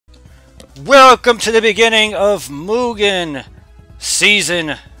Welcome to the beginning of Mugen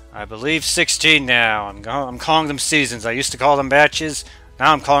season, I believe 16 now. I'm calling them seasons. I used to call them batches.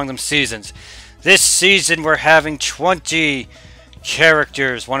 Now I'm calling them seasons. This season we're having 20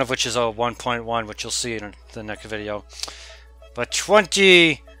 characters, one of which is a 1.1, which you'll see in the next video. But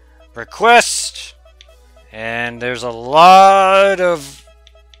 20 requests, and there's a lot of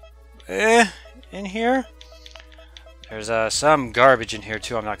in here. There's some garbage in here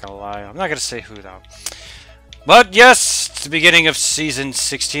too, I'm not gonna lie. I'm not gonna say who though. But yes, it's the beginning of season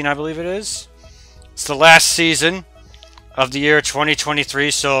 16, I believe it is. It's the last season of the year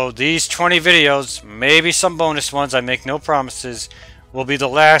 2023, so these 20 videos, maybe some bonus ones, I make no promises, will be the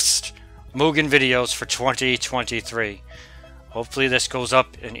last Mugen videos for 2023. Hopefully this goes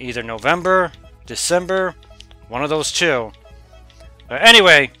up in either November, December, one of those two. But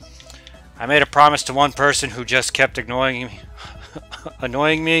anyway, I made a promise to one person who just kept ignoring me,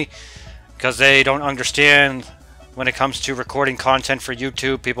 annoying me, because they don't understand when it comes to recording content for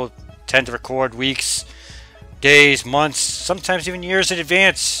YouTube. People tend to record weeks, days, months, sometimes even years in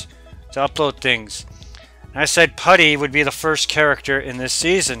advance to upload things. And I said Putty would be the first character in this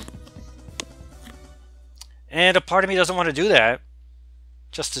season. And a part of me doesn't want to do that,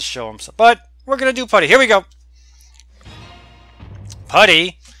 just to show him. But we're going to do Putty. Here we go.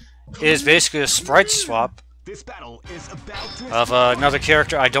 Putty is basically a sprite swap of another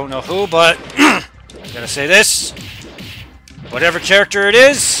character. I don't know who, but I'm gonna say this: whatever character it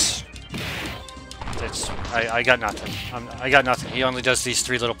is, I got nothing. I got nothing. He only does these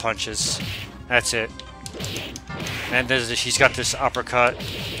 3 little punches. That's it. And he's got this uppercut,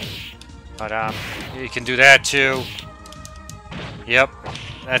 but he can do that too. Yep,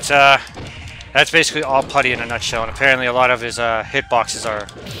 that's basically all Putty in a nutshell. And apparently, a lot of his hitboxes are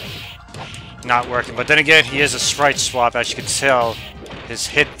not working, but then again, he is a sprite swap. As you can tell, his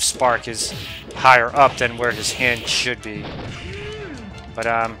hit spark is higher up than where his hand should be. But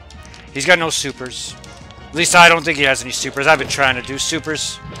he's got no supers. At least I don't think he has any supers. I've been trying to do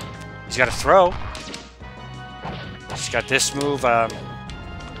supers. He's got a throw. He's got this move.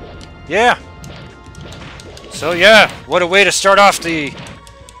 Yeah. So yeah, what a way to start off the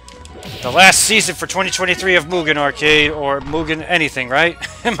last season for 2023 of Mugen Arcade, or Mugen anything, right?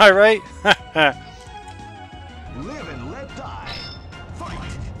 Am I right? Live and let die. Fight.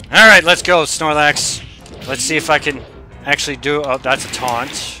 Alright, let's go, Snorlax. Let's see if I can actually do... Oh, that's a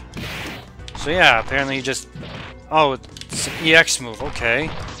taunt. So yeah, apparently you just... Oh, it's an EX move, okay.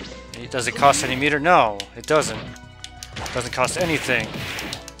 Does it cost any meter? No, it doesn't. It doesn't cost anything.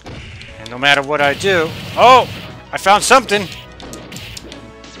 And no matter what I do... Oh! I found something!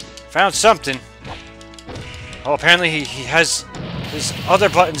 Found something. Oh, apparently he has his other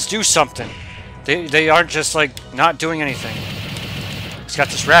buttons do something. They aren't just like not doing anything. He's got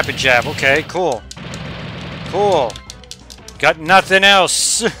this rapid jab. Okay, cool. Cool. Got nothing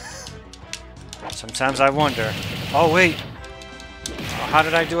else. Sometimes I wonder. Oh wait. How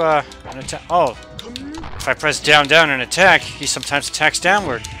did I do an attack? Oh, if I press down and attack, he sometimes attacks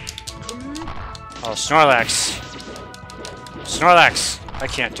downward. Oh, Snorlax. Snorlax. I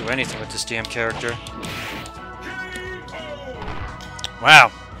can't do anything with this damn character.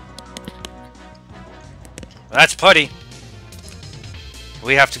 Wow. That's Putty.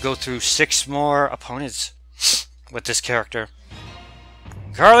 We have to go through 6 more opponents with this character.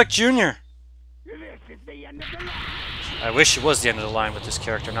 Garlic Jr. I wish it was the end of the line with this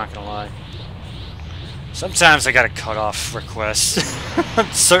character, not gonna lie. Sometimes I gotta cut off requests.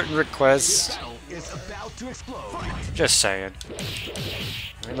 Certain requests. Just saying.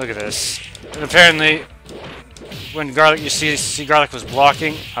 I mean, look at this. And apparently, when Garlic, you see Garlic was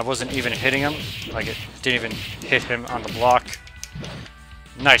blocking, I wasn't even hitting him. Like, it didn't even hit him on the block.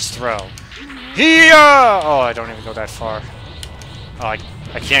 Nice throw. Hiya! Oh, I don't even go that far. Oh, I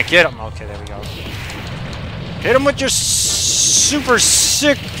can't get him. Okay, there we go. Hit him with your super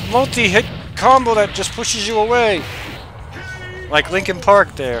sick multi-hit combo that just pushes you away. Like Linkin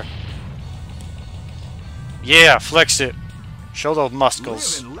Park there. Yeah, flex it. Show those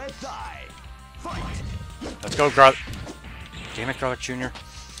muscles. Let's go, Garlic. Damn it, Garlic Jr.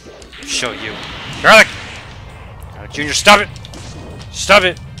 Show you. Garlic! Garlic Jr., stop it! Stop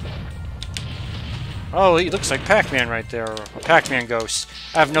it! Oh, he looks like Pac-Man right there, or a Pac-Man ghost.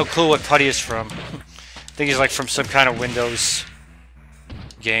 I have no clue what Putty is from. I think he's like from some kind of Windows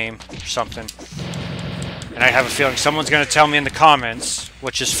game or something. And I have a feeling someone's going to tell me in the comments,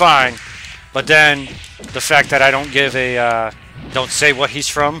 which is fine. But then, the fact that I don't give a, don't say what he's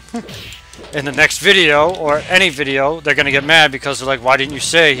from in the next video, or any video, they're going to get mad because they're like, why didn't you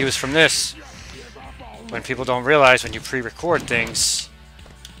say he was from this? When people don't realize when you pre-record things,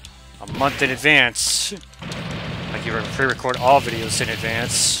 a month in advance. Like you pre-record all videos in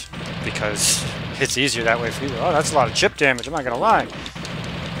advance because it's easier that way for you. Oh, that's a lot of chip damage, I'm not gonna lie.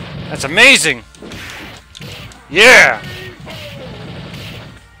 That's amazing! Yeah!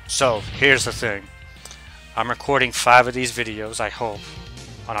 So, here's the thing. I'm recording 5 of these videos, I hope,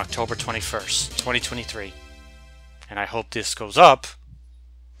 on October 21st, 2023. And I hope this goes up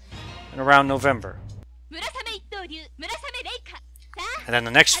in around November. And then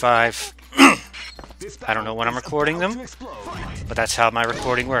the next 5, I don't know when I'm recording them, but that's how my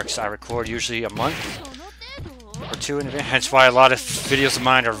recording works. I record usually a month or 2 in advance, hence why a lot of videos of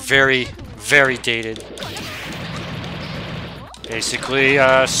mine are very, very dated. Basically,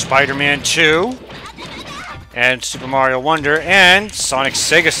 Spider-Man 2 and Super Mario Wonder and Sonic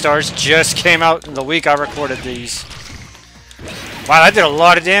Sega Stars just came out in the week I recorded these. Wow, I did a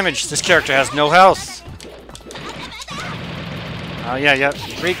lot of damage. This character has no health. Oh, yeah.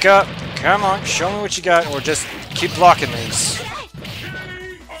 Rika, come on, show me what you got, or just keep blocking these.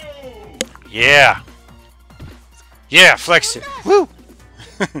 Yeah. Yeah, flex it. Woo!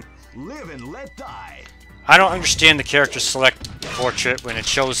 Live and let die. I don't understand the character select portrait when it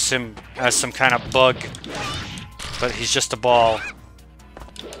shows him as some kind of bug, but he's just a ball.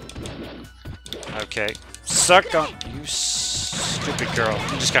 Okay. Suck on, you stupid girl.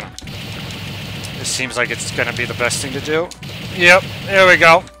 I'm just gonna... This seems like it's gonna be the best thing to do. Yep, there we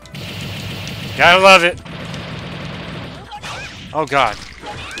go. Gotta love it. Oh god.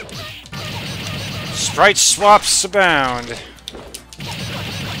 Sprite swaps abound.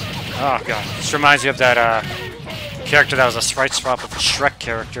 Oh god. This reminds me of that character that was a sprite swap of a Shrek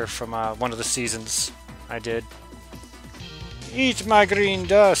character from one of the seasons I did. Eat my green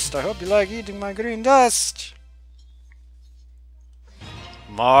dust. I hope you like eating my green dust.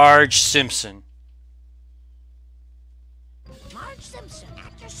 Marge Simpson.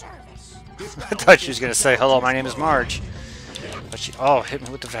 I thought she was going to say, hello, my name is Marge. But she... Oh, hit me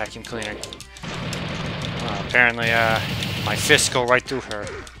with the vacuum cleaner. Apparently, my fists go right through her.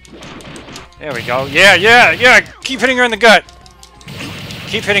 There we go. Yeah! Keep hitting her in the gut!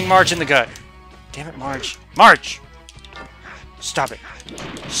 Keep hitting Marge in the gut. Damn it, Marge. Marge! Stop it.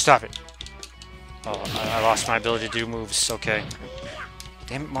 Stop it. Oh, I lost my ability to do moves. Okay.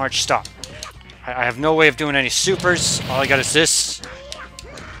 Damn it, Marge, stop. I have no way of doing any supers. All I got is this.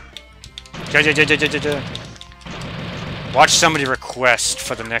 Watch somebody request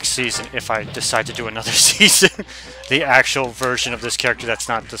for the next season if I decide to do another season. The actual version of this character that's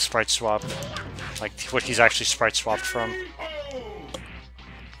not the sprite swap. Like what he's actually sprite swapped from.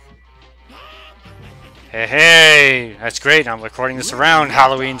 Hey, that's great. I'm recording this around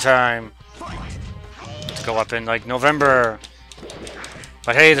Halloween time. To go up in like November.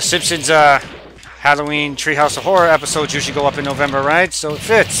 But hey, the Simpsons Halloween Treehouse of Horror episodes usually go up in November, right? So it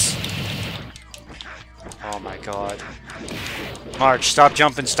fits. Oh my god. Marge, stop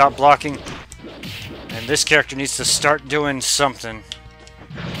jumping, stop blocking. And this character needs to start doing something.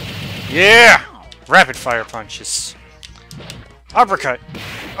 Yeah! Rapid fire punches. Uppercut.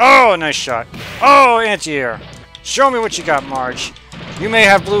 Oh, nice shot. Oh, anti-air. Show me what you got, Marge. You may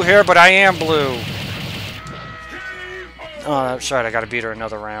have blue hair, but I am blue. Oh, that's right. I gotta beat her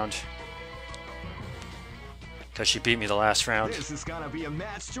another round. Because she beat me the last round. This is gonna be a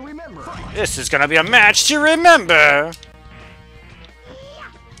match to remember. This is gonna be a match to remember.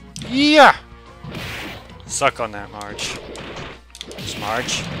 Yeah. Suck on that, Marge. It's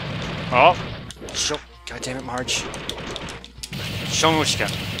Marge. Oh. God damn it, Marge. Show me what you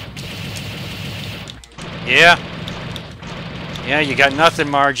got. Yeah. Yeah, you got nothing,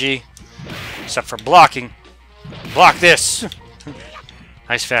 Margie. Except for blocking. Block this.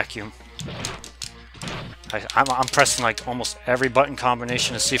 Nice vacuum. I'm pressing like almost every button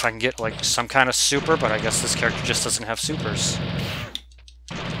combination to see if I can get like some kind of super, but I guess this character just doesn't have supers.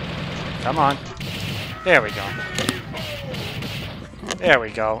 Come on. There we go. There we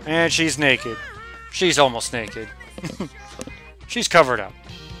go. And she's naked. She's almost naked. She's covered up.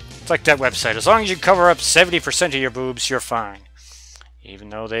 It's like that website. As long as you cover up 70% of your boobs, you're fine. Even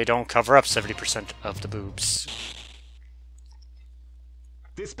though they don't cover up 70% of the boobs.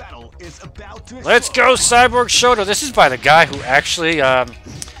 This battle is about to Let's go, Cyborg Shoto! This is by the guy who actually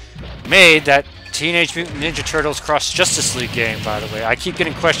made that Teenage Mutant Ninja Turtles Cross Justice League game, by the way. I keep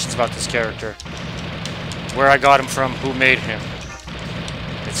getting questions about this character. Where I got him from, who made him.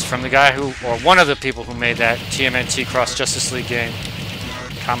 It's from the guy who, or one of the people who made that TMNT Cross Justice League game.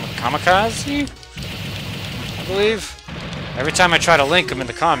 Kamikaze? I believe. Every time I try to link him in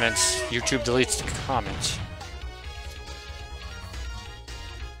the comments, YouTube deletes the comment.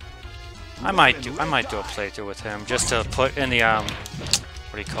 I might do a playthrough with him just to put in the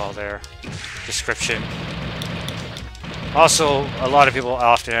what do you call their description. Also, a lot of people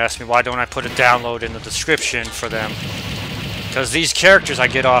often ask me why don't I put a download in the description for them. Because these characters I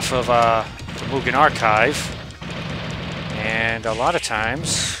get off of the Mugen archive. And a lot of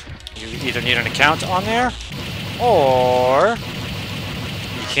times, you either need an account on there, or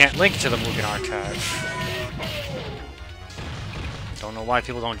you can't link to the Mugen archive. Don't know why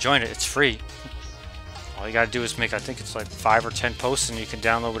people don't join it. It's free. All you gotta do is make, I think it's like 5 or 10 posts, and you can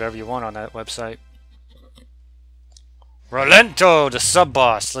download whatever you want on that website. Rolento, the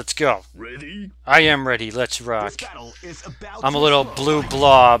sub-boss. Let's go. Ready? I am ready. Let's rock. This battle is about I'm a to little start. blue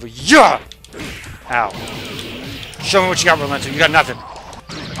blob. Yeah! Ow. Show me what you got, Rolento. You got nothing.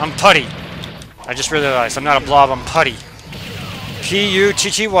 I'm Putty. I just realized I'm not a blob, I'm Putty.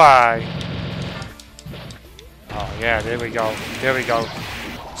 P-U-T-T-Y. Oh, yeah, there we go. There we go.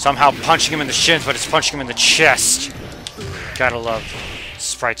 Somehow punching him in the shins, but it's punching him in the chest. Gotta love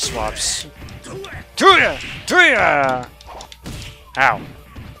sprite swaps. To ya! Ow.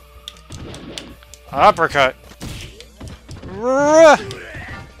 Uppercut.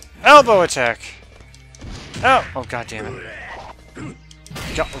 Elbow attack. Oh, god damn it.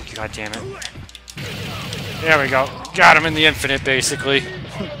 Oh, god damn it. There we go. Got him in the infinite, basically.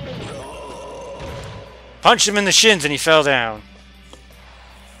 Punched him in the shins and he fell down.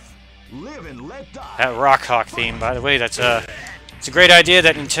 Live and let die. That Rock Hawk theme, by the way, it's a great idea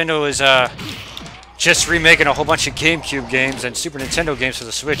that Nintendo is just remaking a whole bunch of GameCube games and Super Nintendo games for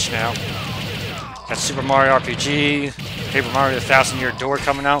the Switch now. Got Super Mario RPG, Paper Mario the 1,000-Year Door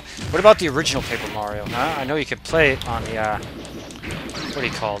coming out. What about the original Paper Mario? I know you can play it on the, what do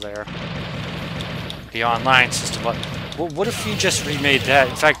you call there? The online system, but what if you just remade that?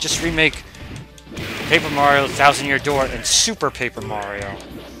 In fact, just remake Paper Mario the 1,000-Year Door and Super Paper Mario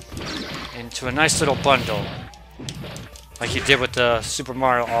into a nice little bundle. Like you did with the Super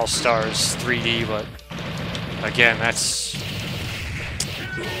Mario All-Stars 3D, but again, that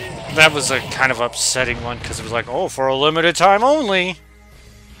was a kind of upsetting one because it was like, oh, for a limited time only.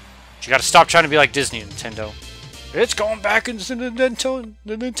 But you gotta stop trying to be like Disney, Nintendo. It's going back into the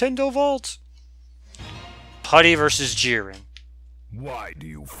Nintendo vault. Putty versus Jiren. Why do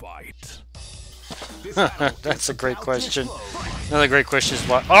you fight? That's a great question. Another great question is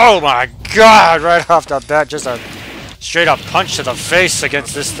what? Oh my god! Right off the bat, just a straight up punch to the face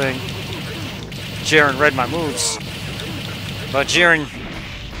against this thing. Jiren read my moves. But Jiren...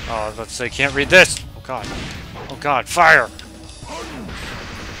 Oh, let's say can't read this. Oh god. Oh god, fire!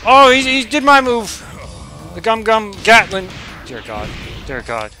 Oh, he did my move! The Gum Gum Gatlin. Dear god. Dear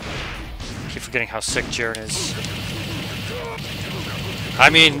god. I keep forgetting how sick Jiren is. I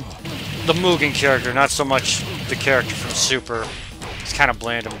mean, the Mugen character, not so much the character from Super. It's kind of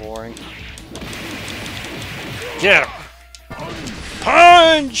bland and boring. Get him!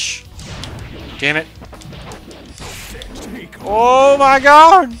 Punch! Damn it. Oh my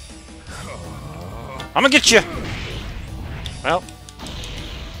god! I'm gonna get you! Well.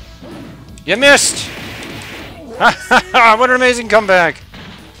 You missed! What an amazing comeback!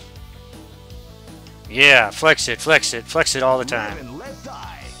 Yeah, flex it all the time. Live and let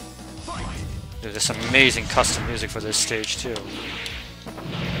die. Fight. Dude, there's some amazing custom music for this stage, too.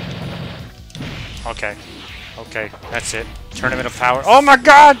 Okay. Okay, that's it. Tournament of Power. Oh my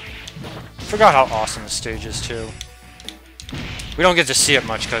god! Forgot how awesome this stage is, too. We don't get to see it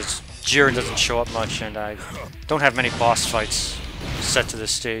much, because Jiren doesn't show up much, and I don't have many boss fights set to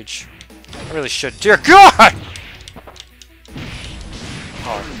this stage. I really should. Dear God!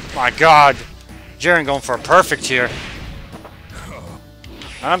 Oh my god! Jiren going for a perfect here.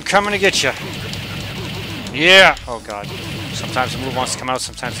 I'm coming to get you. Yeah! Oh god. Sometimes the move wants to come out,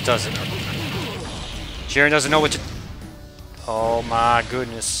 sometimes it doesn't. Jiren doesn't know what to... Oh my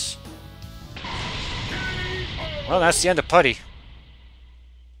goodness. Well, that's the end of Putty.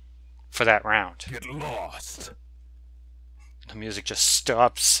 For that round. Get lost. The music just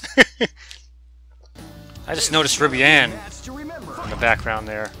stops. I just noticed M.U.G.E.N Match to remember. in the background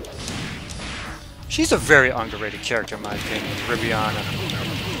there. She's a very underrated character in my opinion, Ribiana.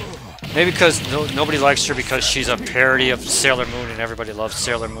 Maybe because nobody likes her because she's a parody of Sailor Moon and everybody loves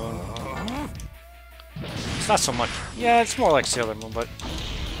Sailor Moon. It's not so much... Yeah, it's more like Sailor Moon, but...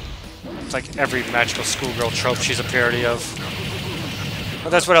 It's like every magical schoolgirl trope she's a parody of.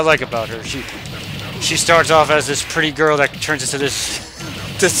 But that's what I like about her. She starts off as this pretty girl that turns into this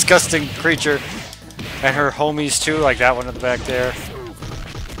disgusting creature. And her homies too, like that one in the back there.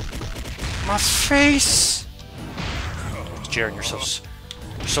 My face! Jiren, you're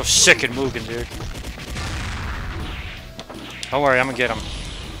so sick and Mugen, dude. Don't worry, I'm gonna get him.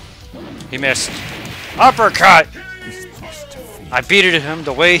 He missed. Uppercut! Is this defeat? I beat him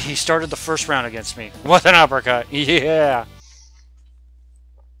the way he started the first round against me. With an uppercut. Yeah.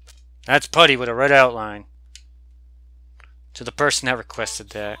 That's Putty with a red outline. To the person that requested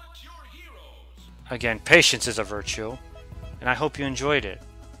that. Again, patience is a virtue. And I hope you enjoyed it.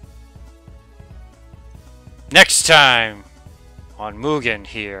 Next time on Mugen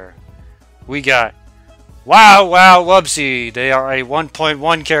here, we got Wow Wow Wubsy. They are a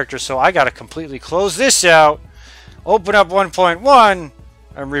 1.1 character, so I gotta completely close this out, open up 1.1,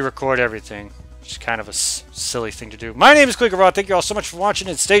 and re-record everything. Which is kind of a silly thing to do. My name is Clinkeroith. Thank you all so much for watching,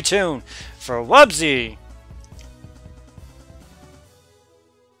 and stay tuned for Wubsy.